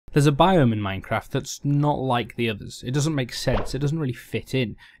There's a biome in Minecraft that's not like the others. It doesn't make sense, it doesn't really fit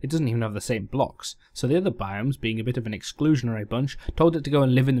in, it doesn't even have the same blocks. So the other biomes, being a bit of an exclusionary bunch, told it to go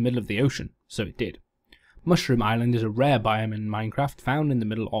and live in the middle of the ocean, so it did. Mushroom Island is a rare biome in Minecraft found in the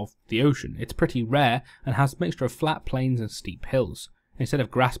middle of the ocean. It's pretty rare and has a mixture of flat plains and steep hills. Instead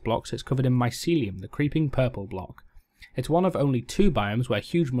of grass blocks, it's covered in mycelium, the creeping purple block. It's one of only 2 biomes where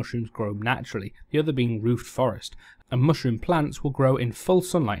huge mushrooms grow naturally, the other being roofed forest, and mushroom plants will grow in full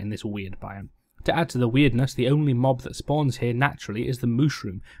sunlight in this weird biome. To add to the weirdness, the only mob that spawns here naturally is the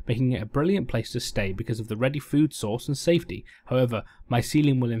mushroom, making it a brilliant place to stay because of the ready food source and safety. However,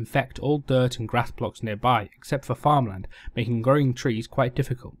 mycelium will infect all dirt and grass blocks nearby, except for farmland, making growing trees quite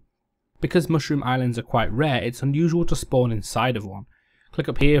difficult. Because mushroom islands are quite rare, it's unusual to spawn inside of one. Click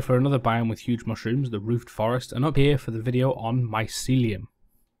up here for another biome with huge mushrooms, the roofed forest, and up here for the video on mycelium.